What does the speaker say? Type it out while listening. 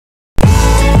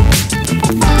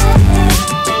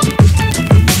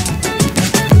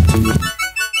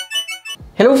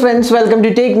Hello friends, welcome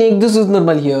to Technique. This is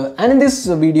Nirmal here, and in this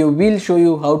video we'll show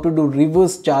you how to do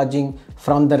reverse charging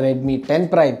from the Redmi 10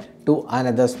 Prime to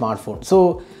another smartphone.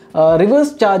 So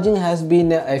reverse charging has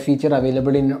been a feature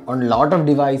available on a lot of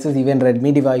devices. Even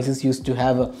Redmi devices used to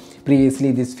have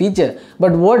previously this feature,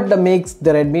 but what makes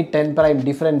the Redmi 10 Prime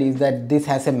different is that this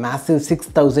has a massive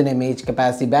 6000 mAh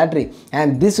capacity battery,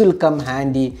 and this will come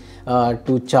handy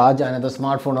to charge another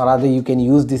smartphone, or rather you can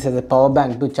use this as a power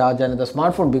bank to charge another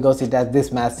smartphone because it has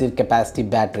this massive capacity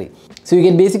battery. So you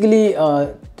can basically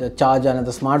charge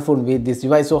another smartphone with this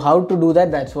device. So how to do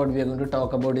that, that's what we are going to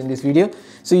talk about in this video.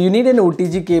 So you need an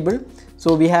OTG cable.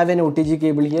 So we have an OTG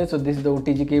cable here. So this is the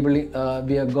OTG cable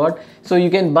we have got. So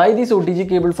you can buy this OTG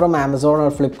cable from Amazon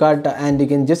or Flipkart, and you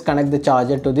can just connect the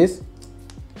charger to this.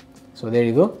 So there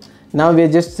you go. Now we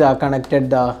are just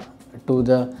connected to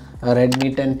the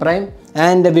Redmi 10 Prime,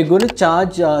 and we're going to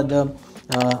charge the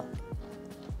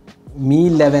Mi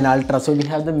 11 Ultra. So we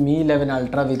have the Mi 11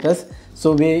 Ultra with us.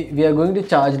 So we are going to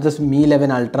charge this Mi 11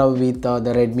 Ultra with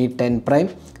the Redmi 10 Prime.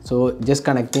 So just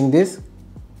connecting this,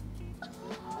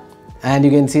 and you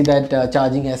can see that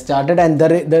charging has started, and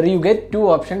there you get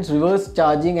two options: reverse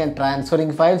charging and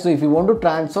transferring files. So if you want to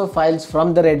transfer files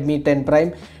from the Redmi 10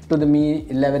 Prime to the Mi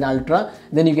 11 Ultra,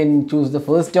 then you can choose the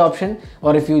first option,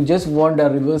 or if you just want a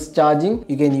reverse charging,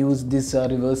 you can use this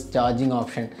reverse charging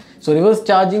option. So reverse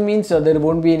charging means there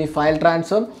won't be any file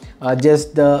transfer,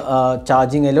 just the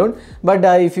charging alone. But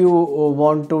if you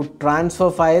want to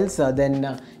transfer files,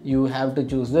 then you have to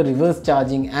choose the reverse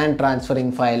charging and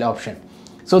transferring file option.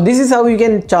 So this is how you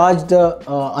can charge the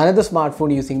another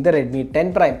smartphone using the Redmi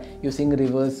 10 Prime using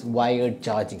reverse wired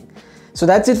charging. So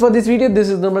that's it for this video. This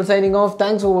is Nirmal signing off.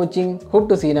 Thanks for watching. Hope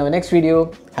to see you in our next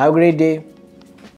video. Have a great day.